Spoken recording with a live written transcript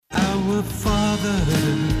Our Father,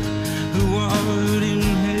 who art in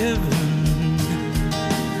heaven,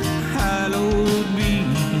 hallowed be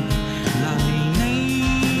thy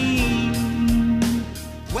name.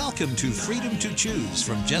 Welcome to Freedom to Choose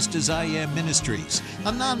from Just As I Am Ministries,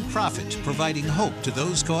 a nonprofit providing hope to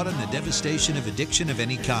those caught in the devastation of addiction of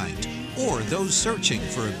any kind, or those searching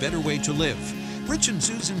for a better way to live. Rich and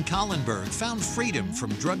Susan Collenberg found freedom from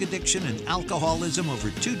drug addiction and alcoholism over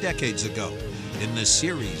 2 decades ago. In this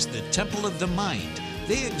series, The Temple of the Mind,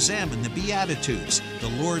 they examine the Beatitudes, the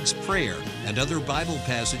Lord's Prayer, and other Bible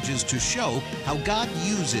passages to show how God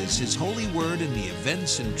uses His holy word in the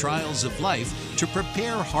events and trials of life to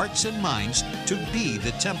prepare hearts and minds to be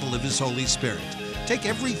the temple of His Holy Spirit. Take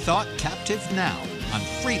every thought captive now on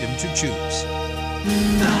Freedom to Choose.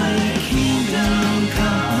 Thy kingdom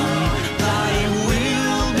come, thy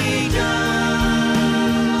will be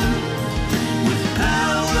done, with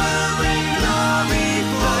power and glory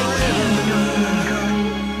forever.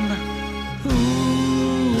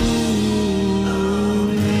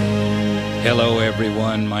 Hello,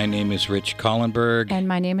 everyone. My name is Rich Collenberg. And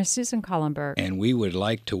my name is Susan Collenberg. And we would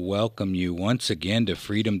like to welcome you once again to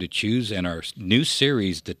Freedom to Choose and our new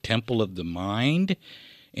series, The Temple of the Mind.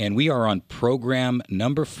 And we are on program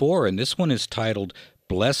number 4, and this one is titled,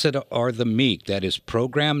 Blessed Are the Meek. That is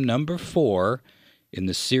program number 4 in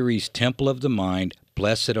the series Temple of the Mind,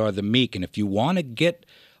 Blessed Are the Meek. And if you want to get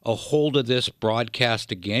a hold of this broadcast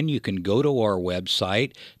again, you can go to our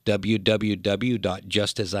website,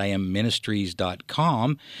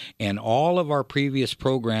 www.justasiamministries.com, and all of our previous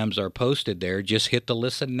programs are posted there. Just hit the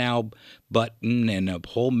Listen Now button and a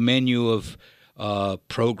whole menu of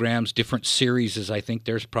programs, different series. I think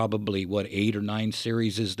there's probably, 8 or 9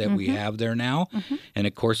 series that we have there now. And,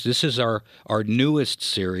 of course, this is our newest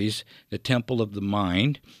series, The Temple of the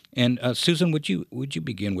Mind. And, Susan, would you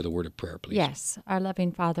begin with a word of prayer, please? Yes. Our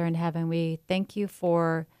loving Father in heaven, we thank you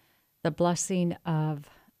for the blessing of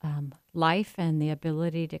life and the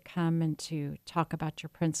ability to come and to talk about your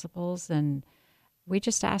principles. And we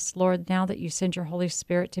just ask, Lord, now that you send your Holy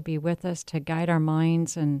Spirit to be with us, to guide our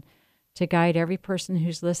minds and to guide every person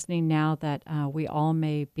who's listening now, that we all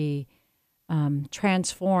may be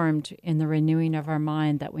transformed in the renewing of our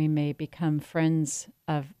mind, that we may become friends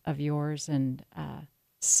of yours and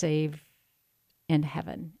saved in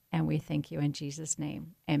heaven. And we thank you in Jesus'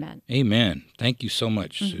 name. Amen. Amen. Thank you so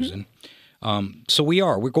much, Susan. So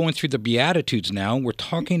we're going through the Beatitudes now. We're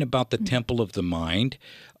talking about the temple of the mind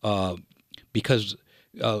because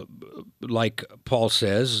like Paul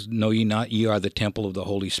says, know ye not ye are the temple of the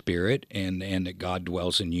Holy Spirit, and that God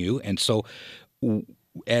dwells in you. And so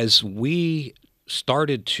as we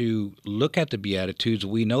started to look at the Beatitudes,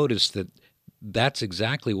 we noticed that that's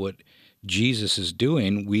exactly what Jesus is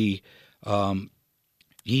doing.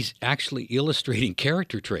 He's actually illustrating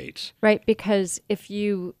character traits. Right, because if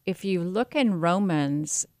you look in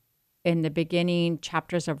Romans, in the beginning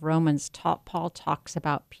chapters of Romans, Paul talks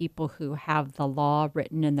about people who have the law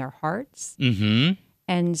written in their hearts.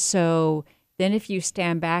 And so then if you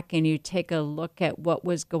stand back and you take a look at what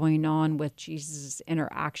was going on with Jesus'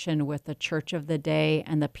 interaction with the church of the day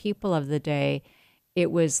and the people of the day, it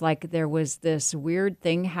was like there was this weird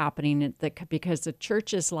thing happening because the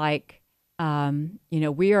church is like,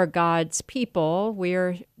 we are God's people. We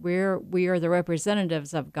are the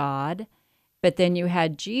representatives of God. But then you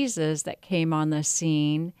had Jesus that came on the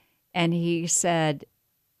scene, and he said,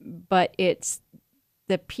 but it's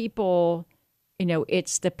the people,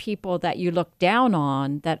 it's the people that you look down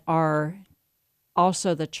on that are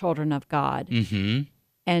also the children of God.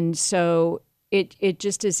 And so it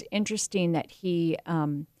just is interesting that he,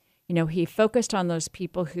 he focused on those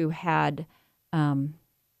people who had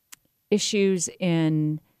issues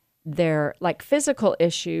in their physical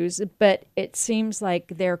issues, but it seems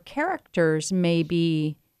like their characters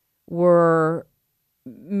were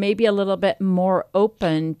maybe a little bit more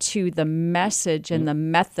open to the message and the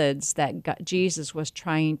methods that Jesus was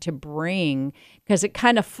trying to bring, because it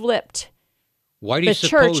kind of flipped the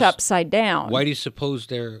church upside down. Why do you suppose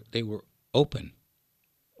they were open?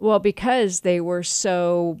 Well, because they were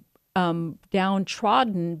so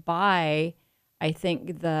downtrodden by, I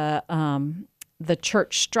think, the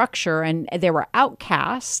church structure, and they were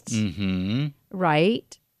outcasts,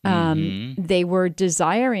 right? They were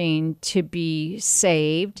desiring to be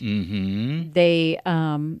saved. They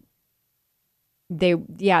were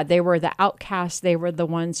the outcasts. They were the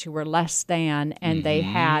ones who were less than, and they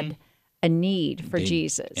had a need for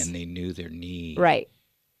Jesus. And they knew their need. Right.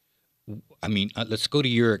 I mean, let's go to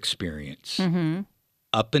your experience.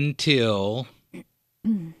 Up until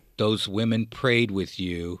those women prayed with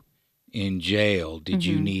you in jail, did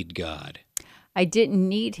you need God? I didn't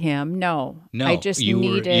need him. No. No, I just you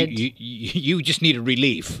needed you just needed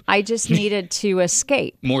relief, I just needed to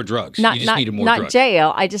escape. more drugs. Not You just not needed more not drugs.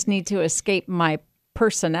 jail. I just need to escape my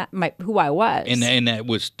who I was. And that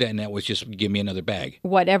was just give me another bag.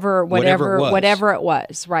 whatever Whatever it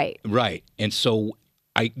was. right. Right. And so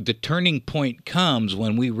the turning point comes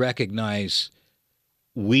when we recognize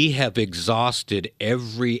we have exhausted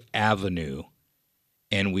every avenue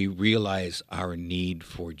and we realize our need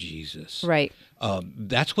for Jesus. Right.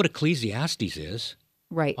 That's what Ecclesiastes is.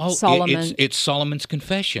 Right. Oh, Solomon. it's Solomon's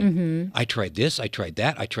confession. I tried this, I tried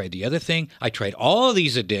that, I tried the other thing, I tried all of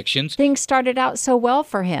these addictions. Things started out so well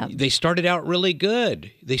for him. They started out really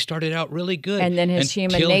good. And then his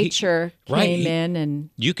human until nature came in, and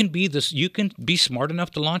you can be smart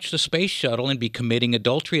enough to launch the space shuttle and be committing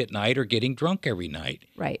adultery at night or getting drunk every night.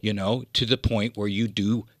 Right. You know, to the point where you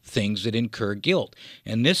do things that incur guilt.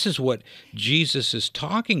 And this is what Jesus is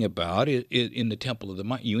talking about in the temple of the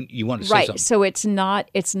mind. You want to say something? So it's not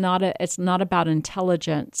about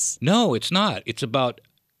intelligence. No, it's not. It's about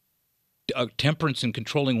temperance and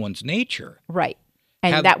controlling one's nature. Right.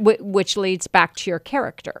 And which leads back to your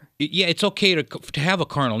character. Yeah, it's okay to have a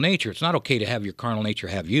carnal nature. It's not okay to have your carnal nature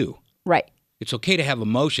have you. Right. It's okay to have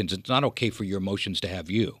emotions. It's not okay for your emotions to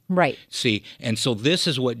have you. Right. See, and so this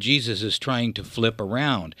is what Jesus is trying to flip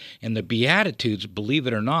around. And the Beatitudes, believe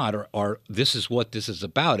it or not, are this is what this is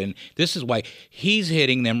about. And this is why he's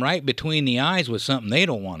hitting them right between the eyes with something they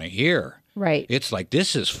don't want to hear. Right. It's like,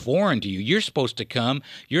 this is foreign to you. You're supposed to come.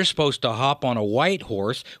 You're supposed to hop on a white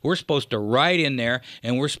horse. We're supposed to ride in there,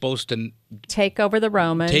 and we're supposed to take over the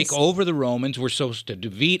Romans. We're supposed to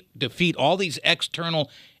defeat all these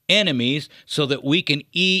external enemies so that we can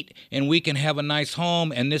eat and we can have a nice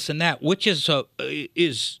home and this and that, which is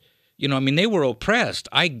they were oppressed.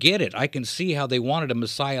 I get it. I can see how they wanted a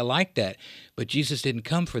Messiah like that. But Jesus didn't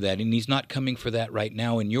come for that, and he's not coming for that right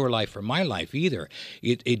now in your life or my life either.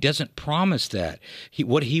 It doesn't promise that.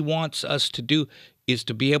 What he wants us to do is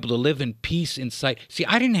to be able to live in peace inside. See,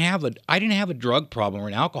 I didn't have a drug problem or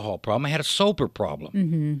an alcohol problem. I had a sober problem.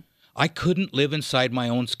 Mm-hmm. I couldn't live inside my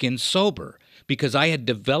own skin sober because I had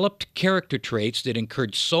developed character traits that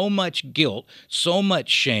incurred so much guilt, so much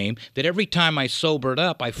shame, that every time I sobered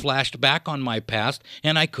up, I flashed back on my past,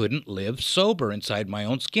 and I couldn't live sober inside my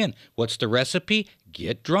own skin. What's the recipe?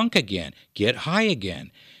 Get drunk again. Get high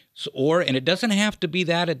again. And it doesn't have to be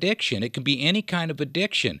that addiction. It can be any kind of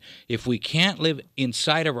addiction. If we can't live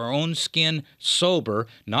inside of our own skin sober,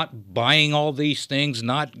 not buying all these things,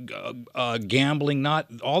 not gambling,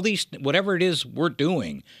 not all these, whatever it is we're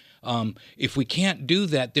doing, if we can't do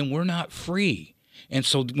that, then we're not free. And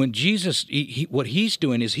so when Jesus, what he's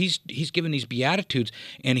doing is he's giving these Beatitudes,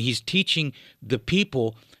 and he's teaching the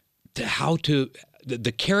people how to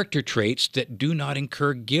the character traits that do not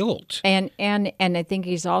incur guilt. And I think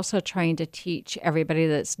he's also trying to teach everybody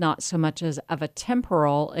that it's not so much as of a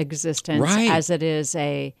temporal existence as it is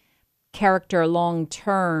a character long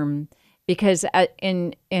term. Because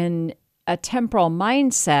in a temporal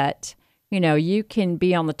mindset, you can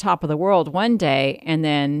be on the top of the world one day and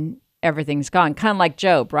then everything's gone. Kind of like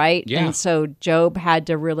Job, right? Yeah. And so Job had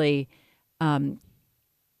to really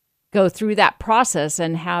go through that process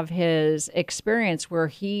and have his experience where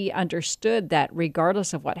he understood that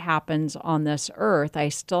regardless of what happens on this earth, I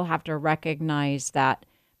still have to recognize that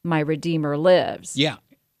my Redeemer lives. Yeah.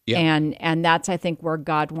 Yeah. And that's, I think, where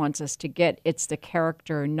God wants us to get. It's the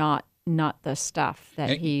character, not the stuff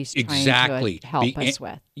that he's trying to help us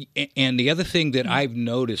with. And the other thing that I've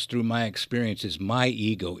noticed through my experience is my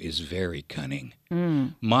ego is very cunning.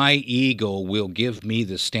 My ego will give me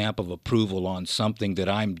the stamp of approval on something that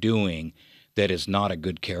I'm doing that is not a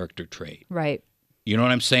good character trait. Right. You know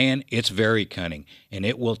what I'm saying? It's very cunning, and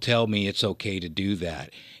it will tell me it's okay to do that.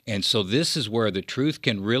 And so this is where the truth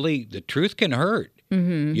can hurt.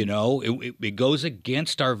 Mm-hmm. It goes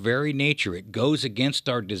against our very nature. It goes against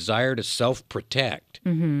our desire to self-protect.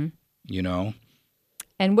 Mm-hmm.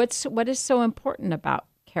 And what is so important about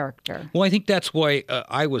character? Well, I think that's why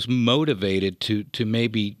I was motivated to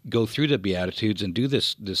maybe go through the Beatitudes and do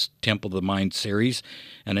this Temple of the Mind series.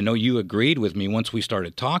 And I know you agreed with me once we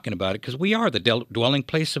started talking about it, because we are the dwelling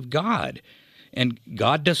place of God. And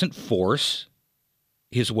God doesn't force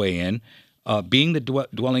his way in. Being the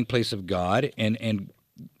dwelling place of God and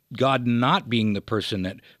God not being the person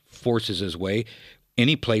that forces his way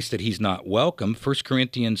any place that he's not welcome. 1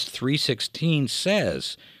 Corinthians 3:16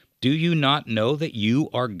 says, "Do you not know that you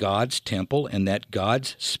are God's temple and that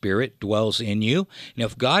God's Spirit dwells in you?" Now,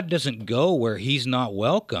 if God doesn't go where he's not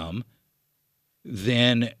welcome,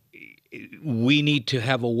 then we need to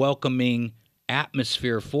have a welcoming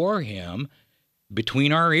atmosphere for him,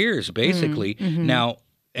 between our ears, basically. Now,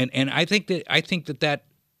 and I think that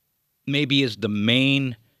maybe is the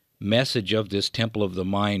main message of this Temple of the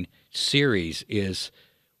Mind series is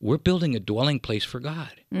we're building a dwelling place for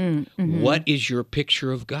God. What is your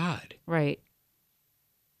picture of God? Right.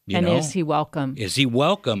 You and know? is he welcome? Is he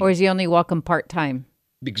welcome? Or is he only welcome part-time?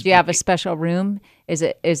 Do you have a special room? Is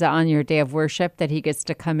it on your day of worship that he gets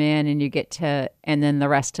to come in and you get to, and then the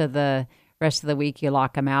rest of the week you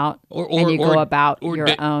lock him out and you go about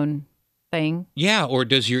your own thing? Yeah, or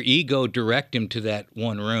does your ego direct him to that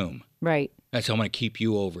one room? Right. That's how I'm going to keep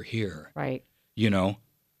you over here. Right. You know?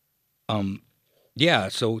 Yeah,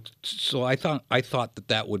 so I thought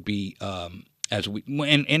that would be as we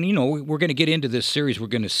and you know, we're going to get into this series, we're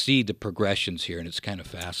going to see the progressions here, and it's kind of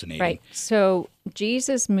fascinating. Right. So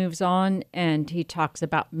Jesus moves on and he talks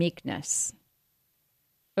about meekness.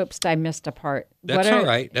 Oops, I missed a part. That's all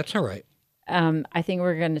right. That's all right. I think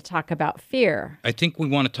we're going to talk about fear. I think we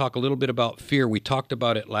want to talk a little bit about fear. We talked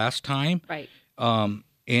about it last time. Right.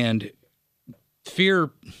 And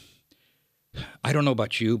fear, I don't know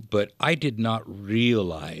about you, but I did not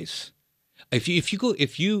realize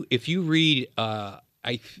if you read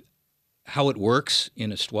how it works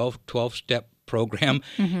in a 12-step program,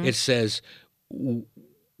 it says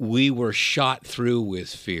we were shot through with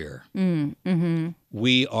fear.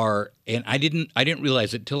 We are, and I didn't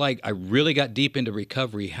realize it till I really got deep into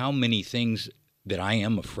recovery how many things that I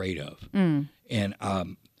am afraid of. And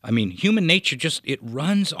I mean, human nature it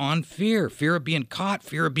runs on fear of being caught,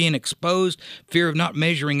 fear of being exposed, fear of not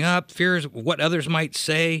measuring up, fear of what others might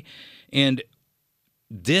say. And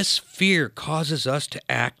this fear causes us to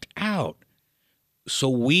act out. So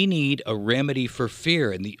we need a remedy for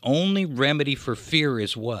fear. And the only remedy for fear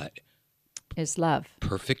is what? Is love.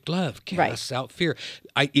 Perfect love casts out fear.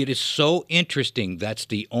 It is so interesting. That's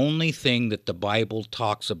the only thing that the Bible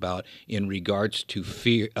talks about in regards to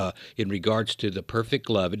fear, in regards to the perfect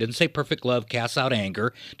love. It doesn't say perfect love casts out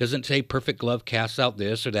anger. It doesn't say perfect love casts out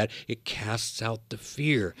this or that. It casts out the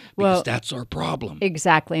fear because that's our problem.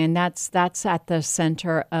 Exactly. And that's at the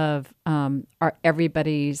center of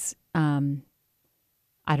everybody's, I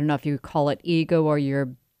don't know if you call it ego or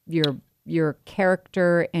your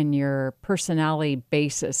character and your personality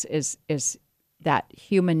basis is that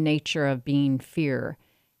human nature of being fear,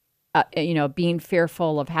 being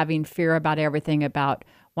fearful, of having fear about everything, about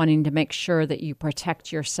wanting to make sure that you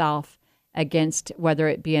protect yourself against whether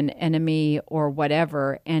it be an enemy or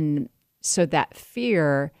whatever. And so that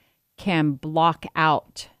fear can block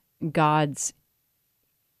out God's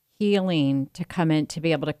healing to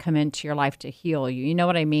be able to come into your life to heal you. You know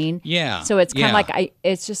what I mean? Yeah. So it's kind of like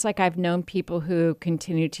it's just like I've known people who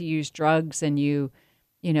continue to use drugs, and they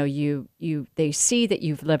see that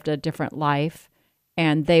you've lived a different life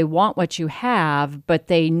and they want what you have, but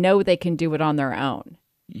they know they can do it on their own.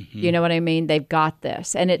 You know what I mean? They've got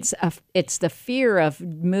this. And it's the fear of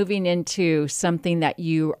moving into something that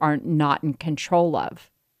you are not in control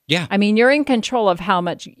of. Yeah. I mean, you're in control of how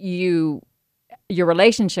much your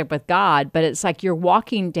relationship with God, but it's like you're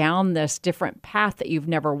walking down this different path that you've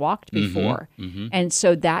never walked before. And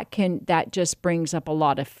so that just brings up a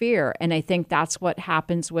lot of fear. And I think that's what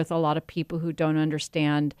happens with a lot of people who don't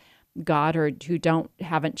understand God or who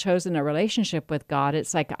haven't chosen a relationship with God.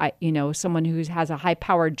 It's like, someone who has a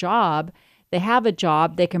high-powered job, they have a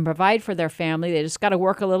job, they can provide for their family, they just got to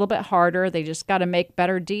work a little bit harder, they just got to make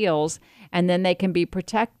better deals, and then they can be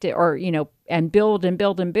protected or, and build and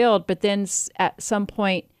build and build. But then at some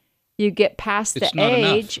point you get past the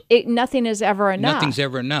age, nothing is ever enough. Nothing's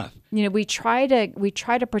ever enough. We try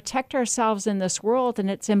to protect ourselves in this world, and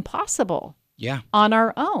it's impossible. Yeah. On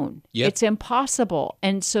our own. Yep. It's impossible.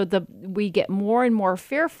 And so we get more and more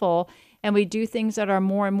fearful, and we do things that are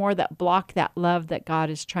more and more that block that love that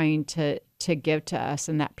God is trying to give to us,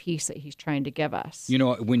 and that peace that he's trying to give us.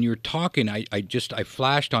 When you're talking, I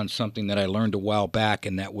flashed on something that I learned a while back,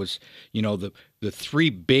 and that was, the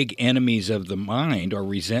three big enemies of the mind are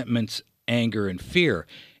resentments, anger, and fear.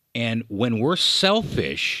 And when we're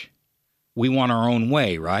selfish, we want our own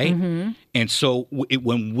way, right? And so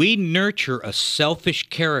when we nurture a selfish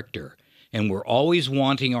character and we're always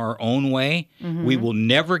wanting our own way, we will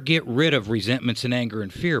never get rid of resentments and anger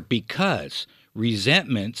and fear, because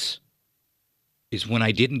resentments is when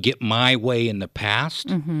I didn't get my way in the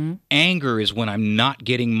past. Anger is when I'm not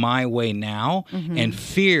getting my way now. And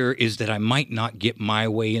fear is that I might not get my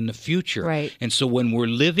way in the future. Right. And so when we're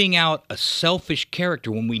living out a selfish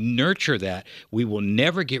character, when we nurture that, we will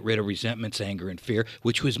never get rid of resentments, anger, and fear,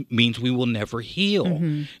 which means we will never heal.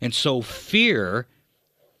 And so fear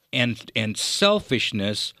and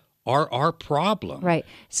selfishness our problem. Right.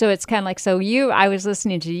 So it's kind of like, I was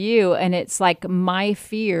listening to you, and it's like, my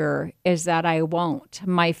fear is that I won't.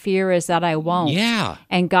 My fear is that I won't. Yeah.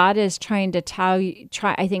 And God is trying to tell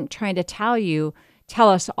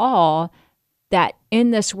us all that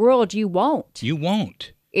in this world you won't. You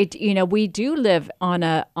won't. We do live on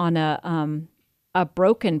a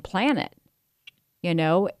broken planet,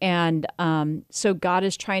 and so God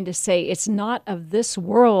is trying to say it's not of this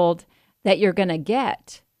world that you're going to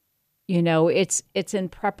get. It's in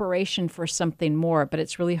preparation for something more, but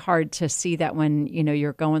it's really hard to see that when,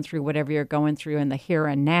 you're going through whatever you're going through in the here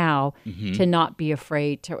and now, to not be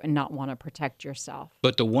afraid and not want to protect yourself.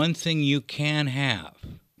 But the one thing you can have,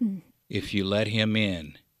 if you let him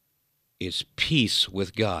in, is peace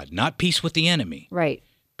with God. Not peace with the enemy. Right.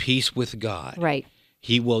 Peace with God. Right.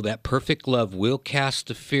 That perfect love will cast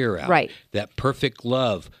the fear out. Right. That perfect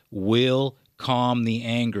love will calm the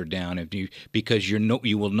anger down because you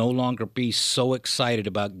will no longer be so excited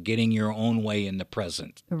about getting your own way in the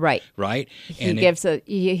present. Right. Right?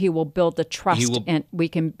 He will build the trust, and we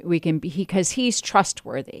can be, because he's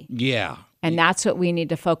trustworthy. Yeah. And that's what we need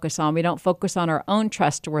to focus on. We don't focus on our own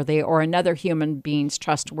trustworthy or another human being's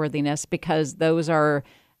trustworthiness, because those are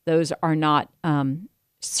not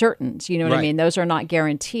certain. You know what I mean? Those are not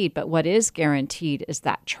guaranteed. But what is guaranteed is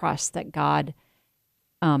that trust that God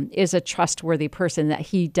is a trustworthy person, that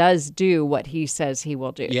he does do what he says he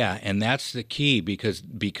will do. Yeah, and that's the key, because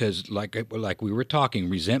like we were talking,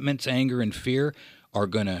 resentments, anger, and fear are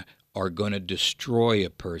gonna destroy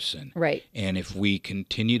a person. Right. And if we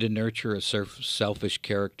continue to nurture a selfish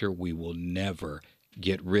character, we will never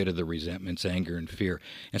get rid of the resentments, anger, and fear.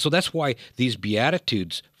 And so that's why these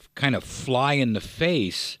Beatitudes kind of fly in the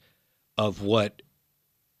face of what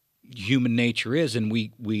human nature is, and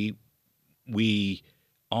we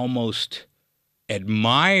almost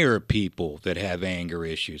admire people that have anger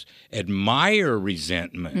issues, admire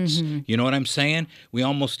resentments. Mm-hmm. You know what I'm saying? We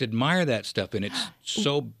almost admire that stuff, and it's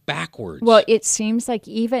so backwards. Well, it seems like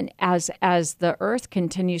even as the earth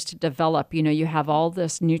continues to develop, you have all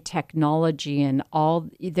this new technology, and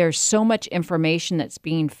there's so much information that's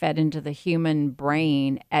being fed into the human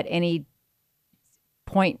brain at any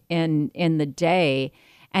point in the day,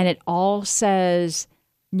 and it all says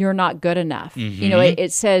you're not good enough. Mm-hmm.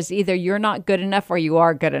 It says either you're not good enough or you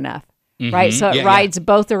are good enough, right? So it rides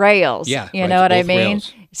both the rails. Yeah, you know what I mean?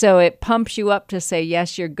 Rails. So it pumps you up to say,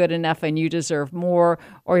 yes, you're good enough and you deserve more,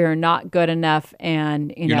 or you're not good enough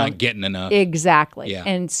and you're not getting enough. Exactly. Yeah.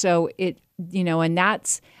 And so and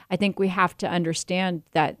that's, I think we have to understand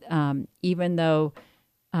that even though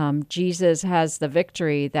Jesus has the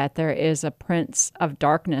victory, that there is a prince of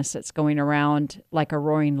darkness that's going around like a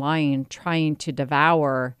roaring lion trying to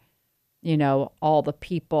devour, all the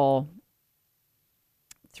people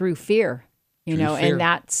through fear, Fear. and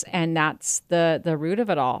that's the root of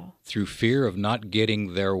it all. Through fear of not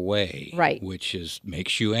getting their way, Right. which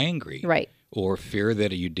makes you angry. Right. Or fear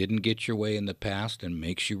that you didn't get your way in the past and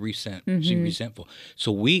makes you Mm-hmm. resentful.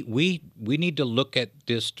 So we need to look at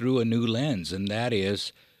this through a new lens, and that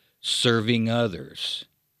is serving others.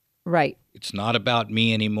 Right. It's not about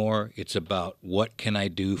me anymore. It's about what can I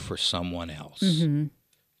do for someone else. Mm-hmm.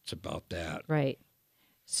 It's about that. Right.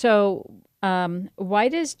 So why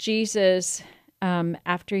does Jesus,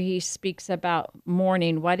 after he speaks about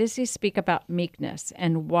mourning, why does he speak about meekness?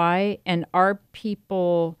 And are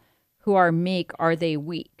people who are meek, are they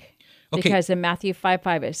weak? Okay. Because in Matthew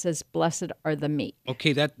 5:5 it says, "Blessed are the meek."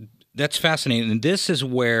 Okay, that's fascinating. And this is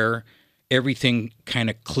where everything kind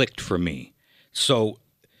of clicked for me. So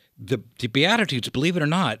the Beatitudes, believe it or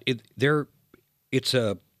not, it's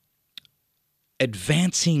a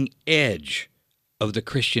advancing edge of the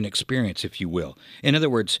Christian experience, if you will. In other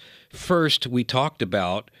words, first we talked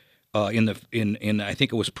about in I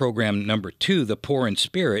think it was program number 2, the poor in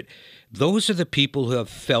spirit. Those are the people who have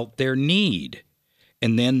felt their need.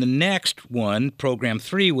 And then the next one, program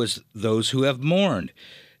 3, was those who have mourned.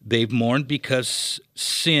 They've mourned because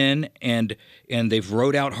sin, and they've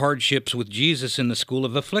rode out hardships with Jesus in the school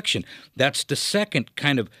of affliction. That's the second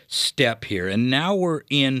kind of step here. And now we're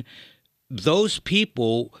in those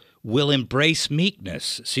people will embrace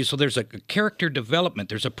meekness. See, so there's a character development.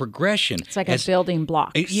 There's a progression. It's like a building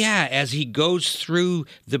block. Yeah, as he goes through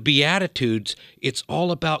the Beatitudes, it's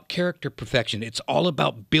all about character perfection. It's all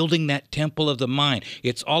about building that temple of the mind.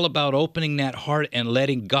 It's all about opening that heart and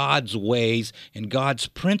letting God's ways and God's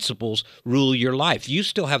principles rule your life. You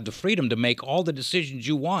still have the freedom to make all the decisions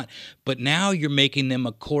you want, but now you're making them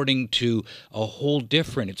according to a whole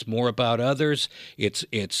different. It's more about others.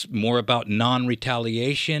 It's more about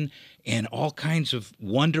non-retaliation, and all kinds of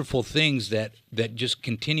wonderful things that just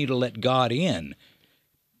continue to let God in.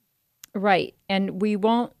 Right. And we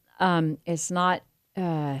won't, it's not,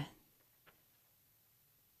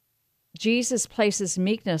 Jesus places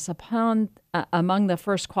meekness upon among the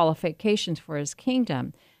first qualifications for his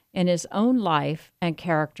kingdom. In his own life and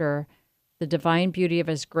character, the divine beauty of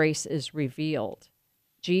his grace is revealed.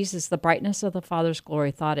 Jesus, the brightness of the Father's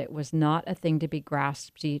glory, thought it was not a thing to be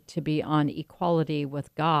grasped to be on equality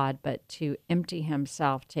with God, but to empty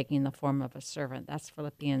himself, taking the form of a servant. That's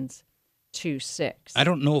Philippians 2:6. I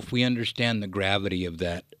don't know if we understand the gravity of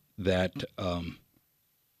that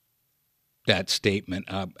statement.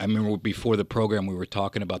 I remember before the program we were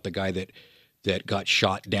talking about the guy that got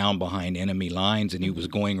shot down behind enemy lines, and he was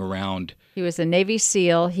going around. He was a Navy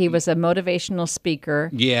SEAL. He was a motivational speaker.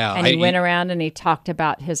 Yeah. And he went around and he talked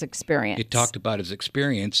about his experience. He talked about his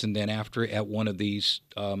experience, and then at one of these,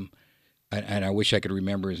 and I wish I could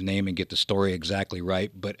remember his name and get the story exactly right,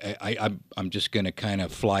 but I'm just going to kind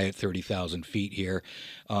of fly at 30,000 feet here.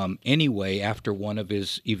 Anyway, after one of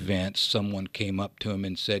his events, someone came up to him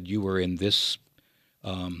and said, "You were in this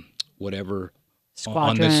whatever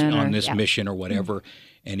Squadron on this mission or whatever,"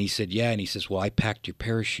 and he said, "Yeah," and he says, "Well, I packed your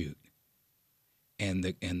parachute," and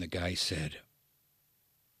the guy said,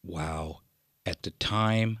 "Wow, at the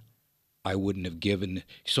time, I wouldn't have given."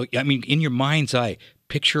 So I mean, in your mind's eye,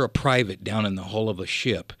 picture a private down in the hull of a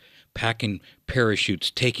ship, packing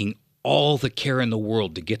parachutes, taking all the care in the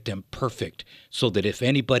world to get them perfect, so that if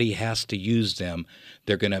anybody has to use them,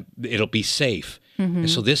 it'll be safe. And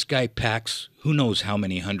so this guy packs who knows how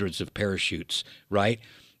many hundreds of parachutes, right?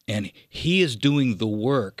 And he is doing the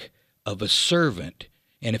work of a servant.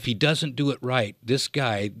 And if he doesn't do it right, this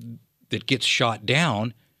guy that gets shot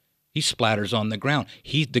down, he splatters on the ground.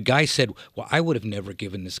 The guy said, "Well, I would have never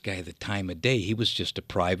given this guy the time of day. He was just a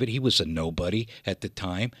private. He was a nobody at the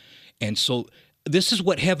time." And so this is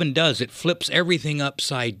what heaven does. It flips everything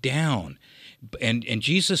upside down. And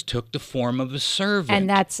Jesus took the form of a servant. And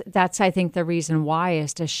that's I think the reason why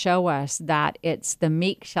is to show us that it's the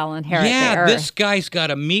meek shall inherit the earth. This guy's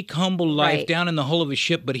got a meek, humble life Right. down in the hull of a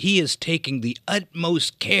ship, but he is taking the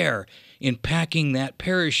utmost care in packing that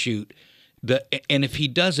parachute. And if he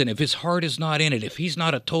doesn't, if his heart is not in it, if he's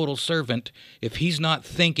not a total servant, if he's not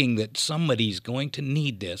thinking that somebody's going to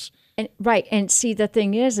need this. And see, the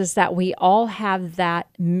thing is that we all have that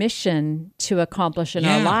mission to accomplish in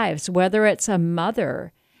our lives, whether it's a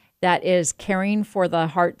mother that is caring for the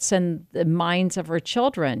hearts and the minds of her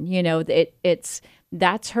children. You know, that's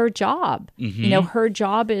her job. You know, her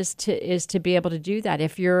job is to be able to do that.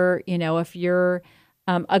 If you're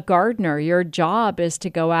a gardener, your job is to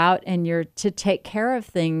go out and you're to take care of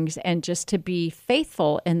things and just to be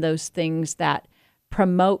faithful in those things that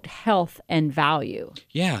promote health and value.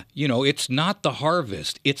 Yeah, it's not the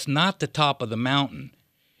harvest. It's not the top of the mountain.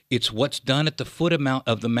 It's what's done at the foot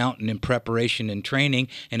of the mountain in preparation and training,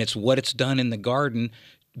 and it's what it's done in the garden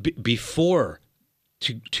before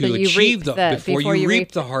to achieve before you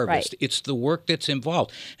reap the harvest. Right. It's the work that's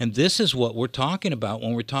involved. And this is what we're talking about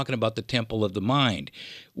when we're talking about the temple of the mind.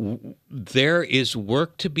 There is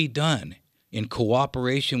work to be done in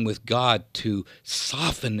cooperation with God to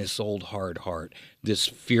soften this old hard heart, this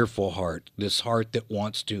fearful heart, this heart that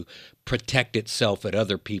wants to protect itself at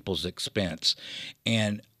other people's expense.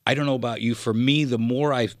 And I don't know about you, for me, the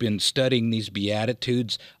more I've been studying these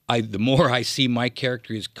Beatitudes, the more I see my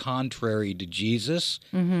character is contrary to Jesus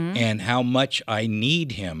and how much I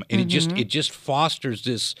need him. And it just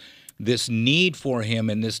fosters this need for him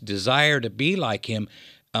and this desire to be like him.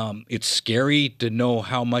 It's scary to know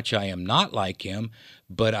how much I am not like him,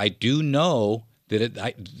 but I do know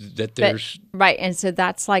that there's... Right, and so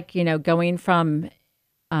that's like, going from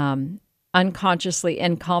unconsciously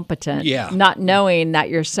incompetent, not knowing that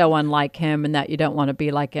you're so unlike him and that you don't want to be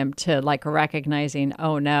like him, to like recognizing,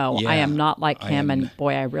 oh no, I am not like him, and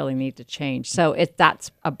boy, I really need to change. So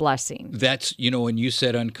that's a blessing. That's, when you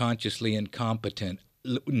said unconsciously incompetent,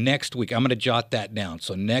 next week, I'm going to jot that down.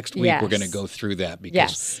 So next week we're going to go through that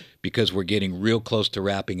because we're getting real close to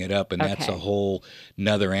wrapping it up, and that's a whole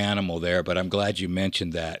nother animal there. But I'm glad you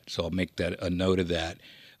mentioned that, so I'll make that a note of that.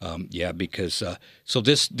 Because so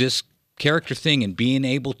this character thing and being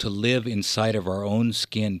able to live inside of our own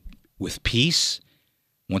skin with peace.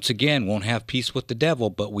 Once again, won't have peace with the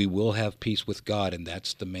devil, but we will have peace with God, and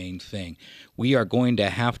that's the main thing. We are going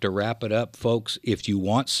to have to wrap it up, folks. If you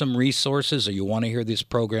want some resources or you want to hear this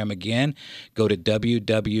program again, go to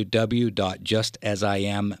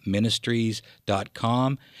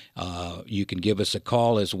www.justasiamministries.com. You can give us a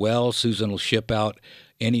call as well. Susan will ship out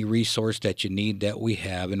any resource that you need that we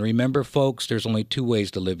have. And remember, folks, there's only two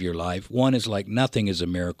ways to live your life. One is like nothing is a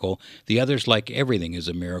miracle. The other is like everything is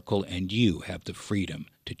a miracle, and you have the freedom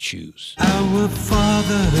to choose. Our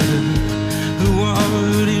Father, who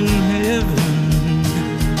art in heaven,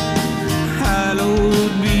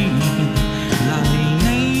 hallowed be thy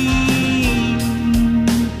name.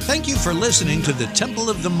 Thank you for listening to the Temple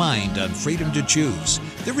of the Mind on Freedom to Choose.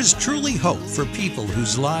 There is truly hope for people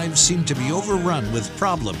whose lives seem to be overrun with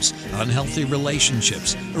problems, unhealthy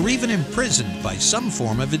relationships, or even imprisoned by some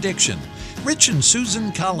form of addiction. Rich and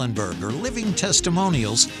Susan Collenberg are living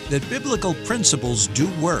testimonials that biblical principles do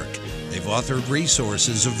work. They've authored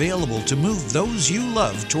resources available to move those you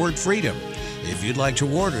love toward freedom. If you'd like to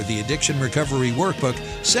order the Addiction Recovery Workbook,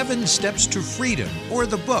 7 Steps to Freedom, or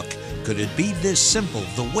the book, Could It Be This Simple?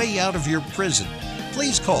 The Way Out of Your Prison?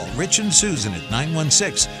 Please call Rich and Susan at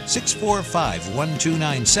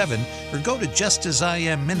 916-645-1297 or go to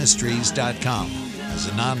justasIamministries.com. As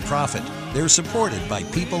a nonprofit, they're supported by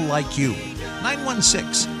people like you.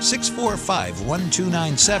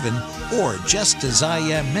 916-645-1297 or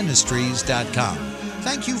justasIamministries.com.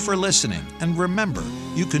 Thank you for listening, and remember,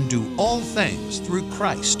 you can do all things through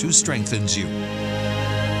Christ who strengthens you.